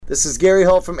This is Gary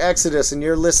Holt from Exodus, and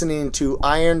you're listening to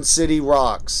Iron City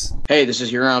Rocks. Hey, this is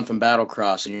Huron from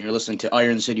Battlecross, and you're listening to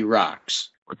Iron City Rocks.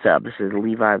 What's up? This is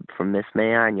Levi from Miss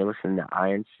Maya, and you're listening to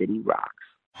Iron City Rocks.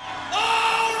 All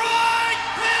right,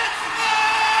 Pittsburgh!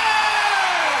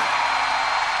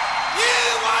 You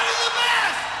wanted the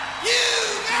best! You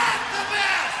got the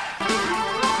best!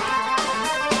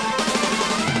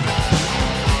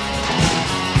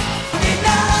 Ain't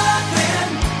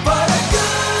nothing but a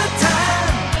good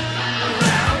time.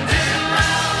 Round and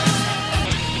round.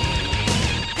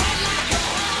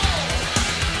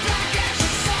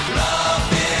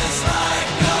 Love is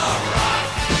like a rock.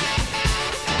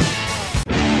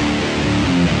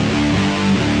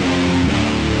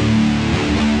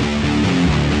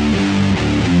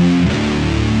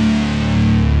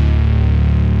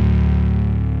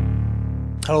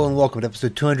 Hello and welcome to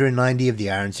episode 290 of the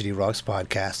Iron City Rocks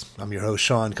podcast. I'm your host,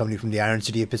 Sean, coming from the Iron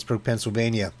City of Pittsburgh,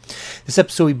 Pennsylvania. This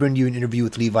episode, we bring you an interview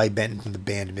with Levi Benton from the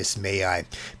band Miss May I.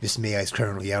 Miss May I is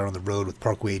currently out on the road with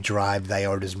Parkway Drive, Thy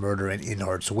Art is Murder, and In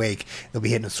Heart's Wake. They'll be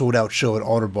hitting a sold-out show at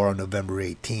Alder Bar on November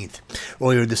 18th.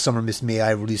 Earlier this summer, Miss May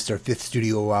I released their fifth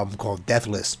studio album called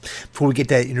Deathless. Before we get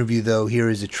to that interview, though, here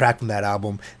is a track from that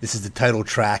album. This is the title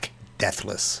track,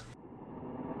 Deathless.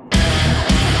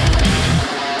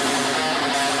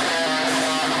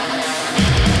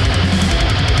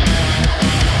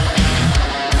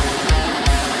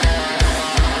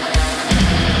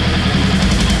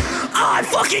 I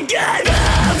fucking gave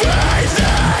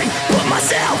everything, put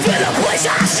myself in a place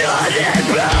I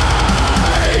shouldn't be.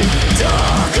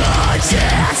 Took a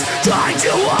chance, trying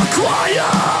to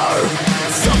acquire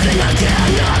something I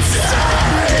cannot see.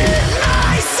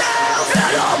 Myself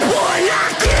at a point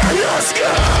I cannot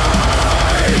escape.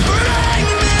 Bring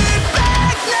me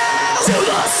back now to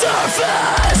the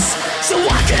surface, so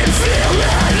I can feel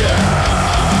at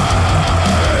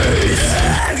ease.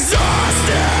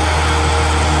 Exhausted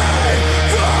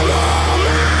from all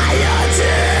my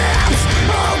attempts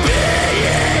of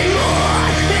being more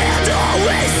and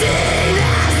always seen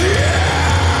as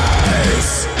less.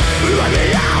 Run me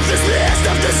off this list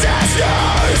of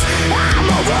disasters. I'm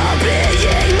over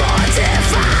being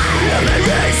mortified.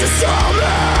 Memories are so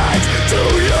much to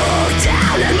look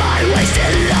down at my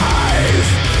wasted life.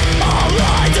 All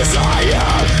I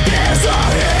desire is a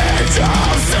hint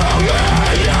of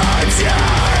serenity.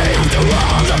 After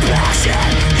all the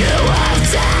passion you have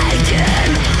taken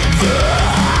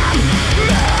from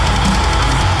me,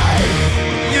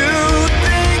 you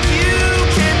think you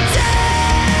can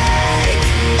take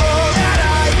all that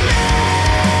I've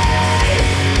made?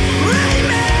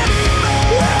 Remember,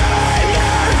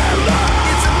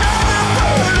 it's another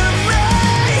part of me.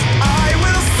 I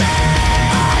will say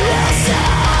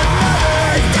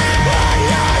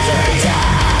another day,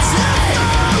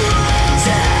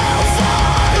 till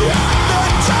far the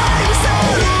times that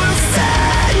will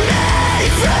set me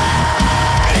free.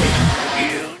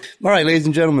 All right, ladies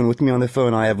and gentlemen, with me on the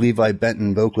phone, I have Levi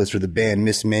Benton, vocalist for the band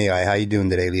Miss May I. How you doing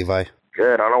today, Levi?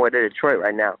 Good. On our way to Detroit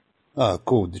right now. Oh,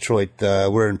 cool. Detroit.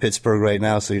 We're in Pittsburgh right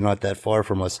now, so you're not that far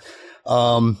from us.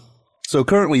 So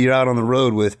currently you're out on the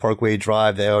road with Parkway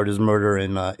Drive, Thy Art is Murder,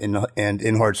 and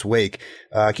In Heart's Wake.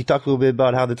 Can you talk a little bit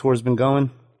about how the tour's been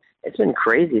going? It's been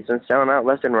crazy. It's been selling out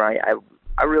left and right.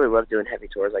 I really love doing heavy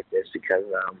tours like this because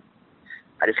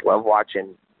I just love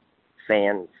watching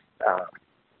fans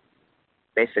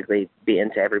basically be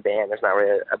into every band. There's not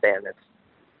really a band that's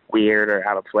weird or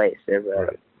out of place. There's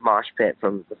a mosh pit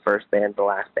from the first band to the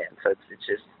last band. So it's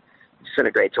just been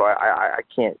a great tour. I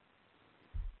can't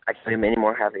be any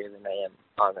more happier than I am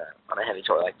on a heavy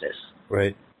tour like this.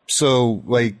 Right. So,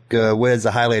 like, what has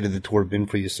the highlight of the tour been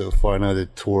for you so far? I know the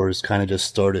tour has kind of just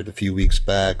started a few weeks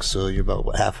back, so you're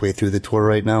about halfway through the tour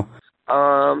right now.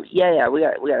 Yeah, we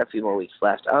got a few more weeks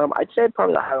left. I'd say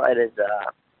probably the highlight is,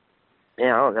 I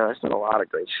don't know, there's been a lot of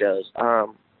great shows.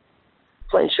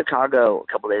 Playing Chicago a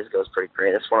couple days ago was pretty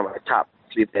great. It's one of my top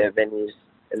 3 favorite venues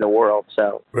in the world,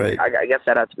 so Right. I guess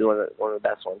that had to be one of the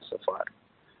best ones so far.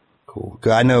 Cool.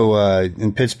 'Cause I know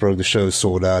in Pittsburgh the show's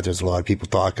sold out. There's a lot of people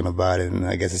talking about it, and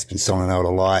I guess it's been selling out a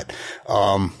lot.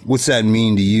 What's that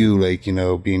mean to you? Like, you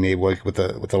know, being able with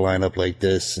a lineup like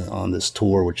this on this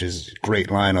tour, which is a great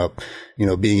lineup. You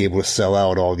know, being able to sell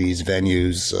out all these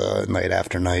venues night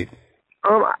after night.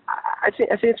 I think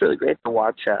it's really great to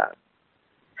watch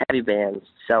heavy bands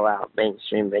sell out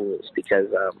mainstream venues because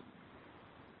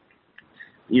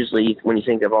usually when you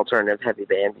think of alternative heavy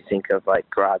bands, you think of like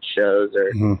garage shows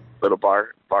or little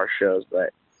bar shows,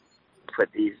 but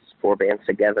put these 4 bands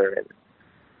together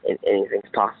and anything's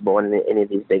possible, and any of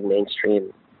these big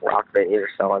mainstream rock venues are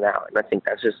selling out. And I think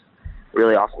that's just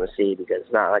really awesome to see, because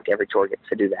it's not like every tour gets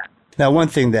to do that. Now, one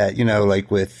thing that, like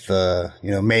with,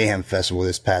 Mayhem Festival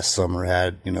this past summer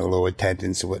had, low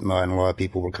attendance and whatnot, and a lot of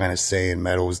people were kind of saying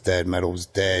metal's dead.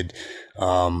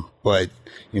 But,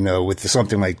 with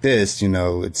something like this,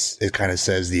 it kind of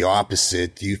says the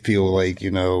opposite. Do you feel like,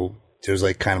 there's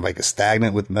like kind of like a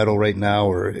stagnant with metal right now,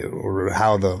 or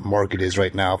how the market is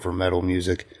right now for metal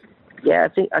music? Yeah,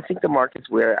 I think the market's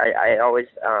weird. I always,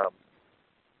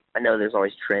 I know there's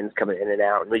always trends coming in and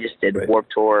out, and we just did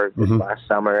Warped Tour this last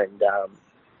summer, and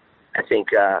I think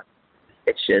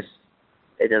it's just,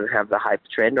 it doesn't have the hype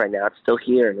trend right now. It's still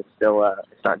here, and it's still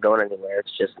it's not going anywhere.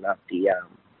 It's just not the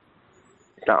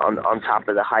it's not on top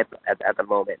of the hype at the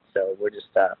moment. So we're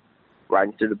just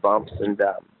riding through the bumps, and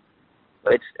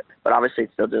but obviously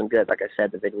it's still doing good. Like I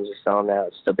said, the venues are selling out.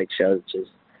 It's still big shows. It's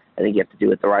just, I think you have to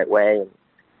do it the right way and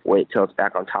wait till it's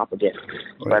back on top again.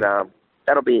 Right. But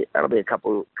that'll be a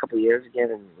couple years again,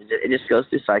 and it just goes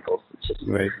through cycles. It's just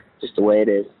the way it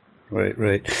is.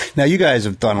 Right. Now, you guys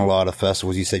have done a lot of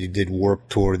festivals. You said you did Warped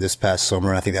Tour this past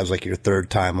summer. I think that was like your third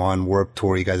time on Warped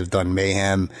Tour. You guys have done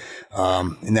Mayhem.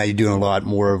 And now you're doing a lot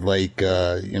more of like,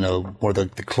 more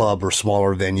the club or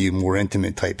smaller venue, more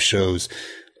intimate type shows.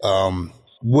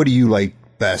 What do you like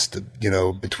best,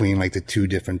 between like the two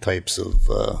different types of,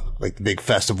 like the big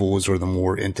festivals or the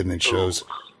more intimate shows?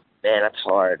 Man, that's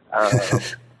hard.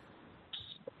 I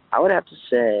would have to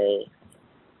say,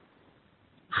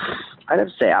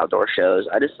 outdoor shows.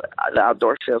 The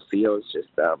outdoor show feel is just,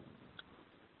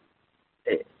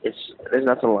 there's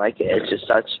nothing like it. It's just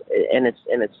and it's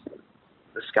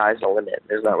the sky's the limit.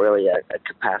 There's not really a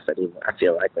capacity, I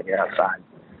feel like, when you're outside.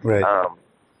 Right.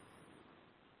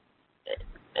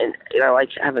 And I like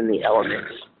having the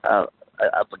elements up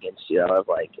against you. I love,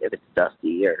 like, if it's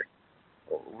dusty or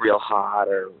real hot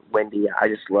or windy. I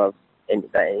just love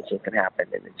that anything can happen,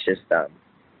 and it's just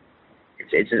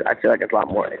it's just, I feel like it's a lot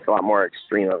more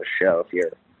extreme of a show if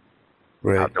you're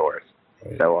outdoors.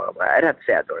 Right. So I'd have to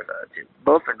say outdoors too.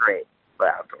 Both are great, but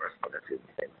outdoors are the two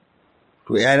things.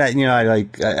 And I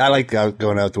like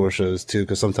going outdoor shows too,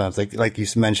 because sometimes, like you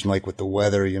mentioned, like with the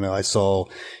weather, I saw,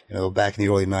 back in the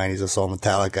early '90s, I saw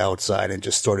Metallica outside and it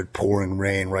just started pouring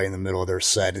rain right in the middle of their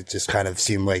set. It just kind of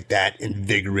seemed like that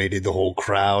invigorated the whole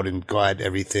crowd and got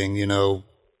everything,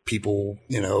 people,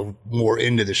 more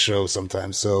into the show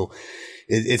sometimes. So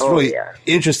it's really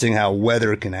interesting how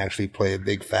weather can actually play a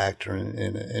big factor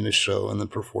in a show and the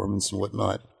performance and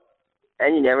whatnot.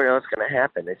 And you never know what's going to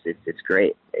happen. It's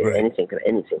great. Right. Anything can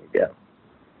go.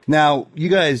 Now, you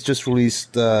guys just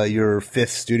released your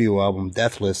fifth studio album,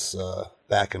 Deathless,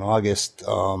 back in August.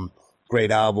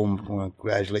 Great album. I want to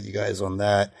congratulate you guys on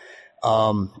that.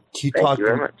 Can you talk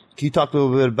a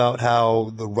little bit about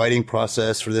how the writing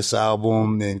process for this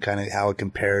album and kind of how it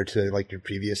compared to like your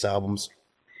previous albums?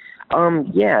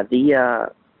 Yeah, this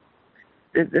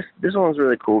one was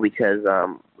really cool because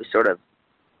we sort of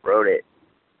wrote it.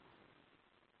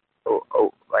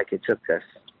 Like it took us,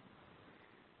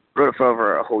 wrote it for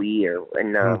over a whole year,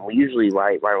 and we usually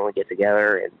write when we get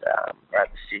together and we're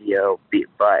at the studio,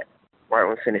 but right when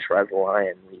we finished Rise of the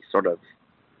Lion, we sort of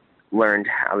learned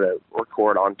how to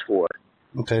record on tour.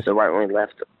 Okay. So right when we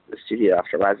left the studio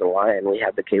after Rise of the Lion, we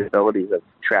had the capabilities of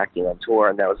tracking on tour,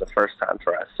 and that was the first time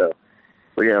for us. So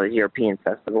we did all these European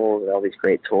festivals and all these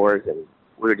great tours, and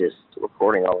we were just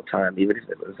recording all the time, even if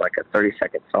it was like a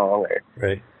 30-second song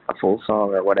or a full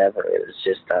song or whatever. It was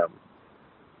just,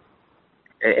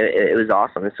 it was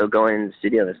awesome. And so going in the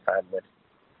studio this time with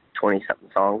 20-something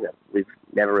songs that we've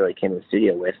never really came to the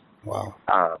studio with, wow,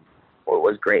 it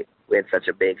was great. We had such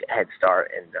a big head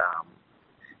start,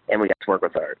 and we got to work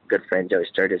with our good friend Joey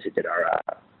Sturgis, who did our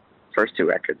first two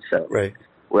records. So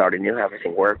we already knew how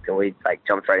everything worked, and we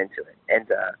jumped right into it. And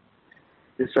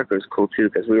this record was cool too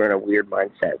because we were in a weird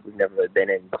mindset we've never really been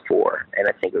in before, and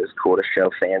I think it was cool to show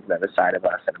fans another side of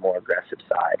us and a more aggressive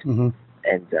side. Mm-hmm.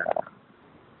 And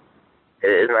it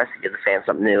was nice to give the fans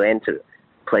something new and to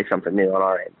play something new on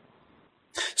our end.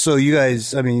 So you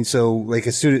guys, like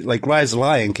as soon as like Rise of the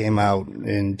Lion came out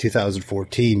in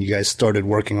 2014, you guys started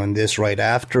working on this right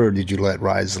after, or did you let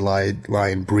Rise of the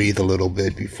Lion breathe a little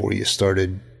bit before you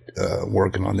started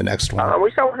working on the next one? We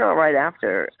started working on it right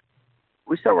after.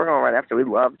 We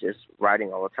love just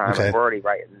writing all the time. Okay. We're already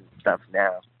writing stuff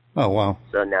now. Oh, wow.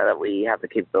 So now that we have the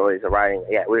capabilities of writing,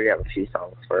 we have a few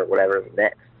songs for whatever's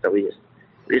next. So we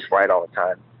just write all the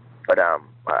time. But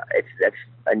that's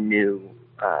a new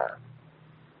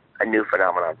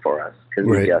phenomenon for us because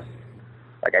we just,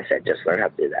 like I said, just learned how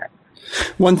to do that.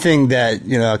 One thing that,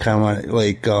 I kind of want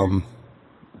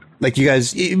like you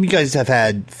guys have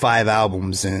had 5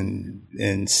 albums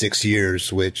in 6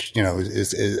 years, which, you know,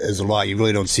 is a lot. You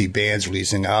really don't see bands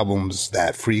releasing albums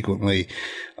that frequently.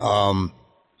 How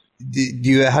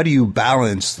do you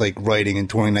balance like writing and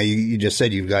touring? Now you just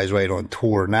said you guys write on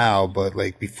tour now, but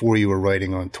like before you were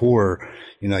writing on tour,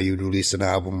 you know, you'd release an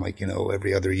album like, you know,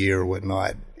 every other year or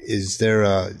whatnot. Is there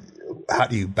how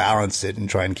do you balance it and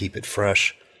try and keep it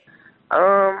fresh?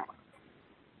 I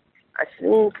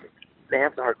think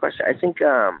that's a hard question. I think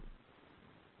for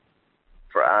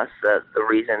us, the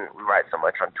reason we write so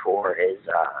much on tour is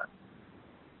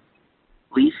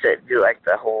we used to do like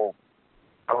the whole,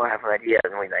 I have an idea,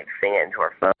 and we like sing it into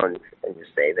our phones and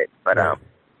just save it. But I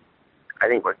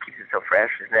think what keeps it so fresh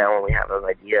is now when we have those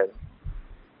ideas,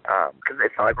 because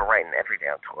it's not like we're writing every day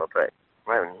on tour, but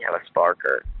right when you have a spark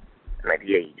or an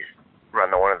idea, you just run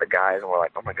to one of the guys, and we're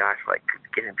like, oh my gosh, like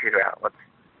getting Peter out, let's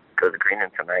go to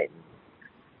Greenland tonight and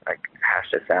like hash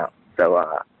this out. So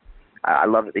I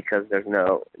love it because there's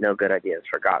no good ideas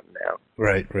forgotten now.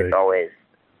 Right. It's always,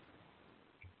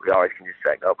 we always can just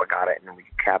say, oh, I got it, and then we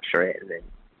can capture it and then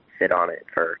sit on it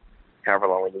for however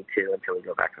long we need to until we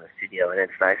go back in the studio. And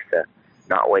it's nice to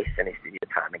not waste any studio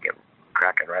time and get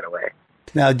cracking right away.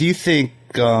 Now, do you think,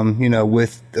 you know,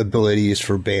 with abilities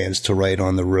for bands to write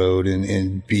on the road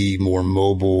and be more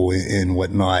mobile and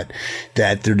whatnot,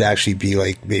 that there'd actually be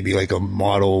like maybe like a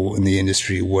model in the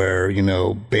industry where, you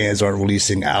know, bands aren't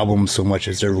releasing albums so much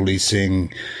as they're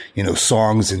releasing, you know,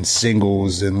 songs and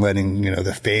singles and letting, you know,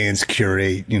 the fans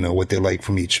curate, you know, what they like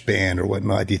from each band or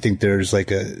whatnot? Do you think there's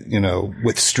like a, you know,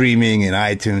 with streaming and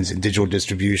iTunes and digital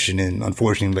distribution and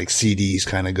unfortunately like CDs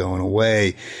kind of going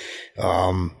away,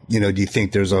 you know, do you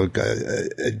think there's a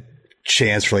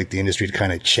chance for like the industry to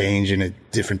kind of change in a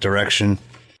different direction?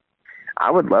 I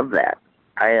would love that.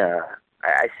 I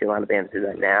see a lot of bands do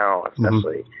that now,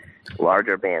 especially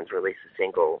larger bands release a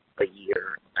single a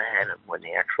year ahead of when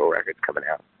the actual record's coming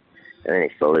out, and then they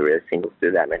slowly release singles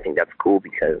through that. And I think that's cool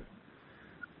because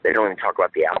they don't even talk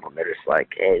about the album. They're just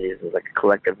like, hey, this is like a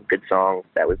collective of good songs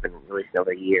that we've been releasing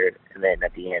over a year, and then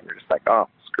at the end they're just like, oh,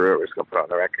 screw it, we're just gonna put it on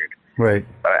the record. Right.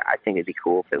 But I think it'd be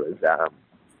cool if it was. I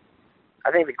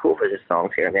think it'd be cool for just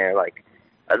songs here and there. Like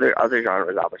other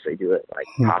genres, obviously do it, like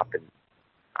pop and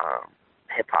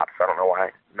hip hop. So I don't know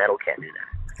why metal can't do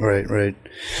that. Right.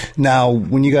 Now,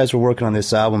 when you guys were working on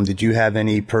this album, did you have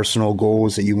any personal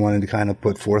goals that you wanted to kind of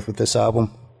put forth with this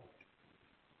album?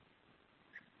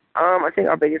 I think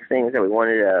our biggest thing is that we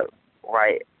wanted to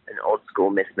write an old school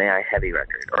Miss May I heavy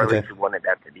record, or at least we wanted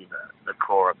that to be the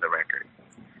core of the record.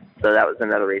 So that was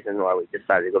another reason why we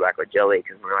decided to go back with Joey,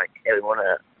 because we're like, hey, we want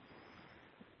to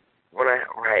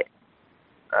write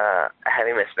a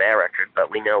heavy Miss May I record, but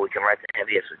we know we can write the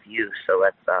heaviest with you, so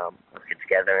let's get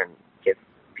together and give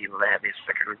people the heaviest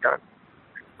record we've done.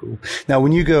 Cool. Now,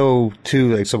 when you go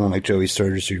to like someone like Joey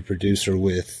Sturgis, your producer,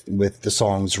 with the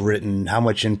songs written, how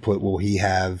much input will he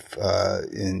have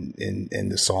in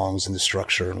the songs and the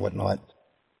structure and whatnot?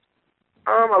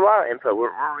 A lot of input.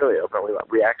 We're really open.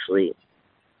 We actually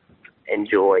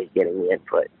enjoy getting the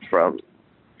input from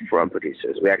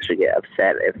producers. We actually get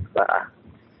upset if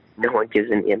no one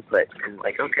gives any input and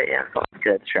like, okay, yeah, it's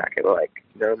good, track it. We're like,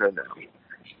 no. There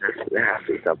has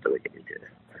to be something we can do to this.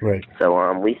 Right. So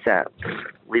we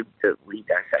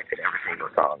dissected every single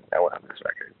song that went on this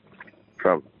record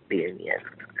from beginning to end,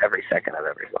 every second of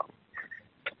every song.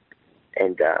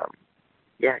 And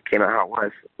it came out how it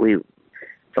was.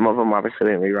 Some of them obviously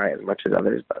didn't rewrite as much as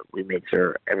others, but we made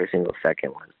sure every single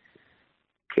second was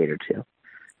catered to.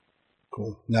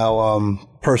 Cool. Now,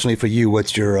 personally for you,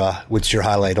 what's your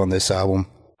highlight on this album?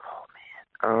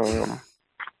 Oh man,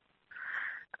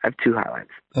 I have 2 highlights.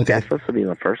 Okay. That's supposed to be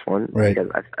my first one, right? Because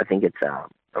I think it's a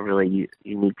really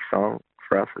unique song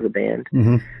for us as a band.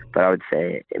 Mm-hmm. But I would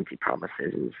say "Empty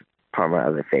Promises" is probably my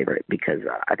other favorite because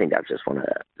I think that's just one of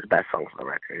the best songs on the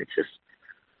record. It's just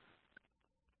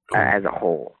cool. As a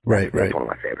whole, right. That's one of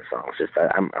my favorite songs. Just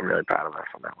I'm really proud of us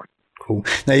on that one. Cool.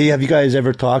 Now, have you guys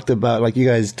ever talked about, like, you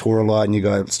guys tour a lot and you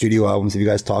got studio albums? Have you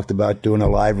guys talked about doing a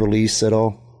live release at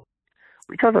all?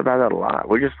 We talked about that a lot.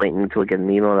 We're just waiting until we get an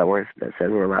email that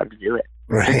says we're allowed to do it.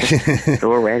 Right. So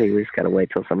we're ready. We just gotta wait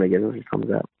till somebody gives us a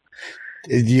thumbs up.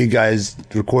 Do you guys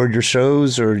record your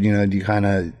shows, or do you kind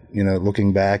of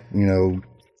looking back now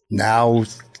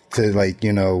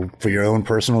to for your own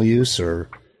personal use, or?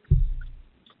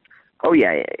 Oh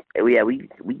yeah. We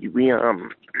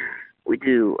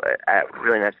do at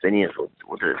really nice venues.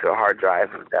 We'll do it to a hard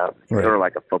drive and sort of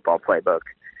like a football playbook.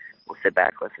 We'll sit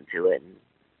back, listen to it, and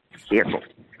hear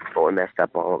what we messed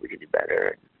up on, what we could do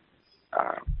better,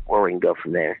 where we can go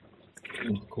from there.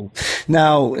 Cool.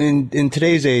 Now, in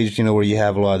today's age, where you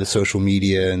have a lot of the social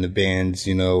media and the bands,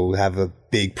 have a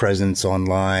big presence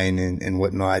online and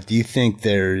whatnot, do you think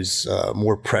there's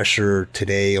more pressure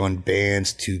today on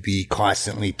bands to be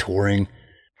constantly touring?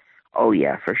 Oh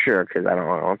yeah, for sure. Because I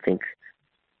don't think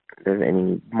there's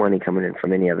any money coming in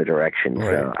from any other direction.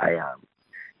 Right. So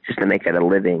just to make it a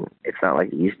living, it's not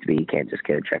like it used to be. You can't just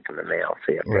get a check in the mail.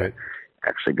 So you have to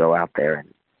actually go out there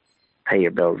and pay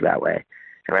your bills that way.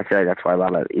 And I feel like that's why a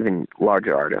lot of even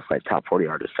larger artists, like top 40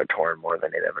 artists, are touring more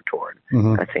than they've ever toured.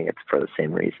 Mm-hmm. I think it's for the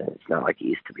same reason. It's not like it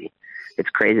used to be. It's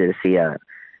crazy to see a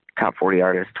top 40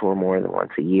 artist tour more than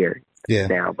once a year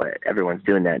now, but everyone's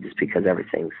doing that just because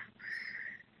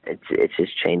it's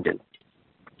just changing.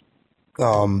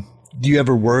 Do you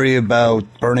ever worry about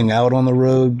burning out on the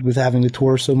road with having to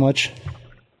tour so much?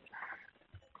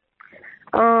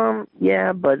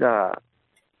 Yeah, but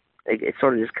it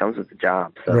sort of just comes with the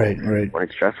job. So right. when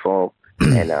it's stressful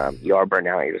and you are burned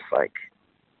out, you're just like,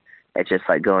 it's just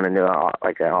like going into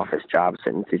an office job,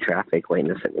 sitting through traffic,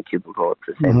 waiting to sit in a cubicle. It's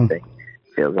the same thing.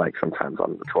 Feels like sometimes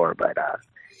on the tour, but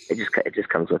it just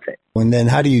comes with it. And then,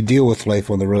 how do you deal with life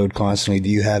on the road constantly? Do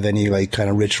you have any like kind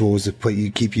of rituals that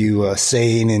keep you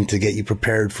sane and to get you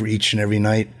prepared for each and every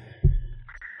night?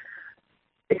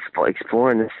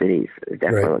 Exploring the cities is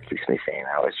definitely what keeps me sane.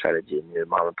 I always try to do new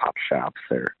mom and pop shops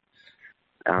or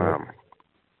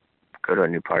go to a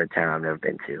new part of town I've never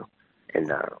been to, and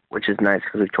which is nice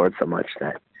because we've toured so much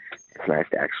that it's nice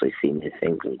to actually see new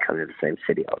things when you come to the same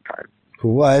city all the time.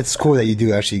 Cool. Well, it's cool that you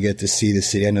do actually get to see the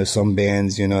city. I know some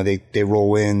bands, they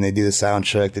roll in, they do the sound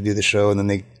check, they do the show, and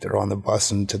then they're on the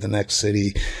bus into the next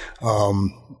city.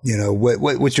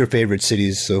 What's your favorite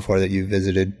cities so far that you've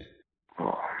visited?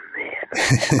 Oh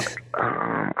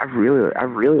man, I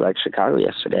really liked Chicago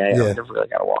yesterday. I never really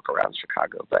got to walk around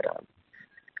Chicago, but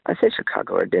I say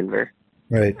Chicago or Denver.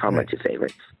 Right. How about your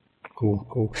favorites?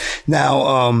 Cool.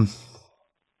 Now,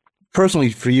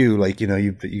 personally for you, like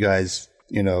you guys,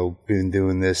 been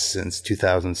doing this since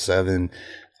 2007,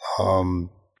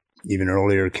 even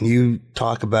earlier. Can you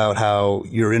talk about how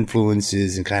your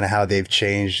influences and kind of how they've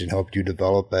changed and helped you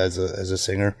develop as a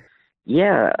singer?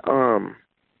 Yeah,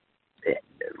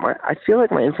 I feel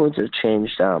like my influences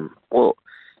changed. Well,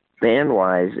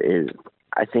 band-wise,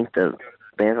 I think the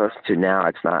band I listen to now,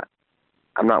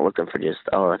 I'm not looking for just,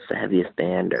 that's the heaviest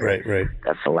band or right.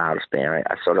 that's the loudest band.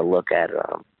 I sort of look at,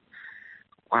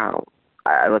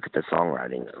 I look at the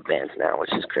songwriting of bands now,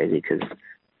 which is crazy because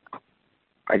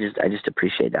I just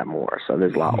appreciate that more. So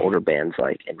there's a lot of older bands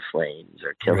like In Flames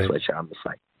or Killswitch. I'm just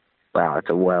like, wow, it's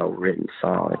a well-written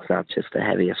song. It's not just the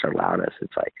heaviest or loudest.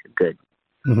 It's like a good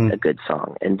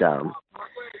song. And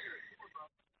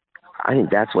I think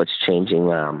that's what's changing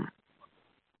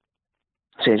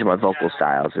my vocal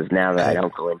styles is now that I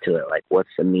don't go into it like, what's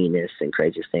the meanest and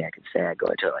craziest thing I can say? I go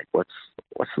into it like, what's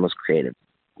the most creative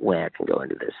way I can go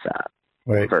into this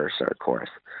verse or chorus.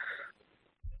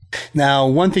 Now,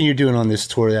 one thing you're doing on this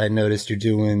tour that I noticed, you're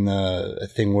doing a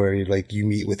thing where you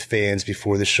meet with fans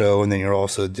before the show, and then you're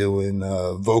also doing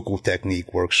vocal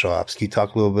technique workshops. Can you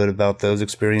talk a little bit about those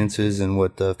experiences and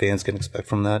what the fans can expect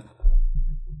from that?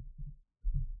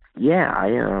 Yeah,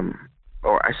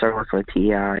 I started working with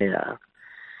T.I.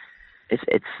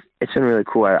 It's been really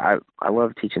cool. I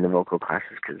love teaching the vocal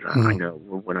classes because I know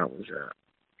when I was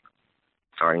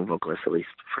starting vocalist, at least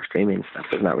for streaming and stuff,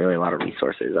 there's not really a lot of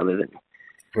resources other than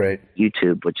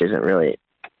YouTube, which isn't really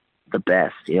the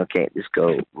best. You can't just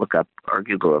go look up or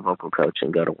Google a vocal coach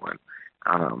and go to one.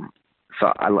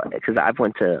 So because I've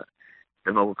went to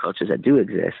the vocal coaches that do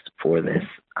exist for this,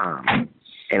 and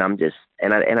I've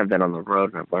been on the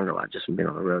road and I've learned a lot just from being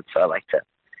on the road. So I like to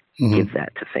give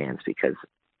that to fans because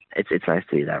it's nice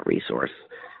to be that resource.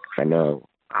 Because I know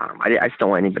I just don't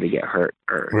want anybody to get hurt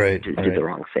or do the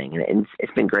wrong thing. And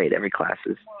it's been great. Every class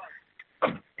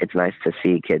it's nice to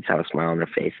see kids have a smile on their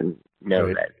face and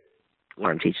know that what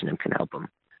I'm teaching them can help them.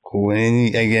 Cool.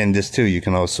 And again, this too, you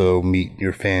can also meet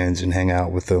your fans and hang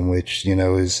out with them, which,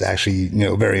 is actually,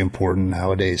 very important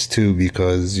nowadays too,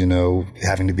 because,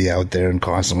 having to be out there and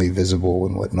constantly visible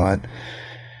and whatnot.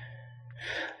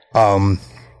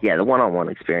 Yeah, the one-on-one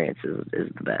experience is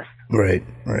the best. Right.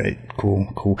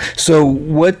 Cool. So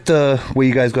what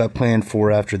you guys got planned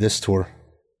for after this tour?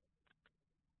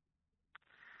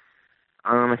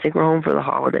 I think we're home for the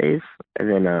holidays, and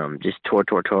then just tour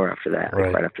after that.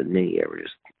 Right after the New Year, we're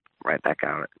just right back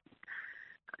out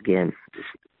again, just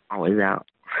always out.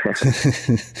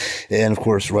 And of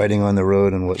course, riding on the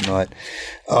road and whatnot.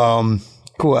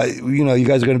 Cool. You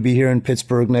guys are going to be here in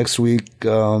Pittsburgh next week.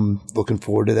 Looking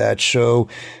forward to that show.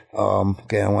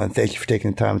 Again, I want to thank you for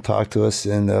taking the time to talk to us,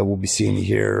 and we'll be seeing you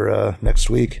here next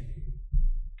week.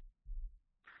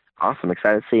 Awesome.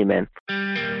 Excited to see you, man.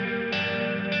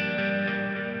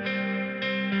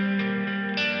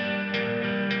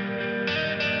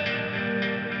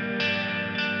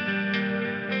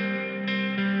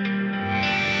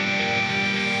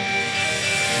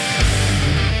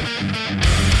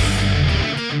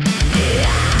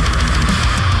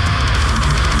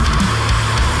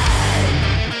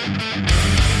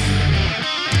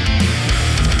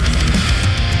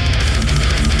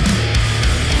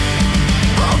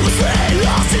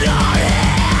 Lost in our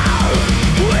hair,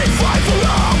 we fight for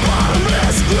our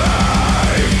bottomless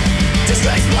grave.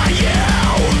 Disgraced by you,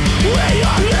 we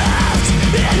are left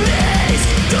in these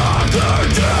darker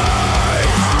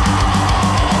days.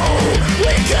 Oh,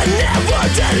 we can never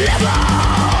deliver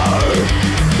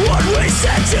what we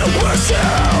set to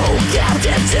pursue.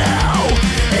 Captive to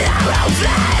our own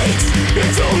fate,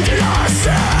 entombed in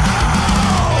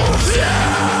ourselves.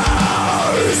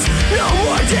 There's no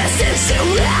more distance to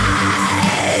reach.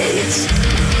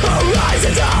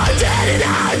 Horizons are dead in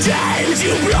our dreams.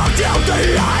 You blocked out the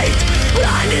light,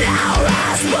 blinding our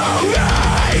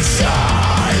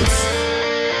aspirations.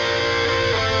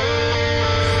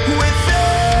 With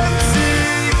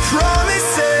empty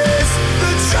promises,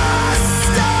 the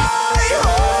trust I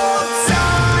hold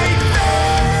tight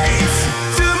fades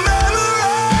to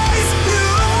memorize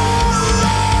your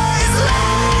lies.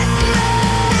 Let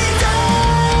me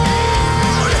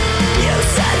down. You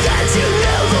said that you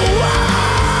knew the way.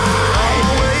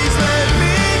 Always let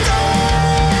me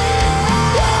down.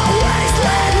 Always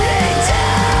let me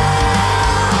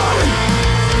down.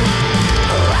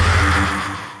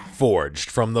 Forged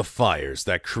from the fires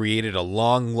that created a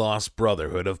long-lost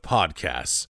brotherhood of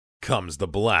podcasts comes the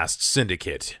Blast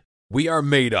Syndicate. We are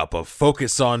made up of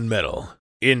Focus on Metal,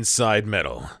 Inside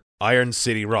Metal, Iron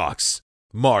City Rocks,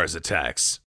 Mars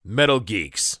Attacks, Metal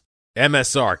Geeks,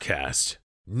 MSR Cast,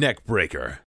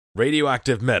 Neckbreaker,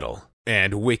 Radioactive Metal,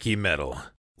 and Wiki Metal.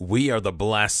 We are the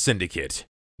Blast Syndicate.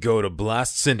 Go to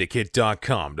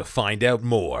blastsyndicate.com to find out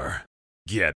more.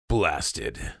 Get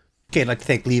blasted. Okay, I'd like to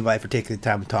thank Levi for taking the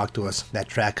time to talk to us. That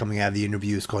track coming out of the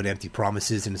interview is called Empty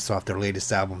Promises, and it's off their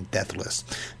latest album, Deathless.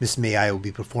 Miss May I will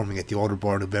be performing at the Alder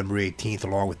Bar November 18th,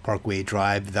 along with Parkway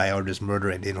Drive, Thy Artist Murder,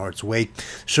 and In Heart's Way.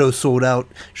 Show sold out.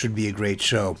 Should be a great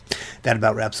show. That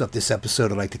about wraps up this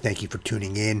episode. I'd like to thank you for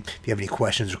tuning in. If you have any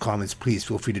questions or comments, please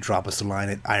feel free to drop us a line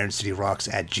at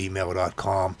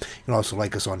ironcityrocks@gmail.com. You can also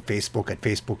like us on Facebook at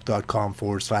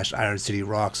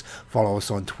facebook.com/ironcityrocks. Follow us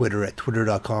on Twitter at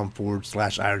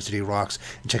twitter.com/ironcityrocks.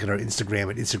 And check out our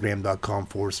Instagram at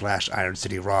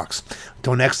instagram.com/ironcityrocks.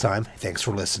 Until next time, thanks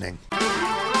for listening.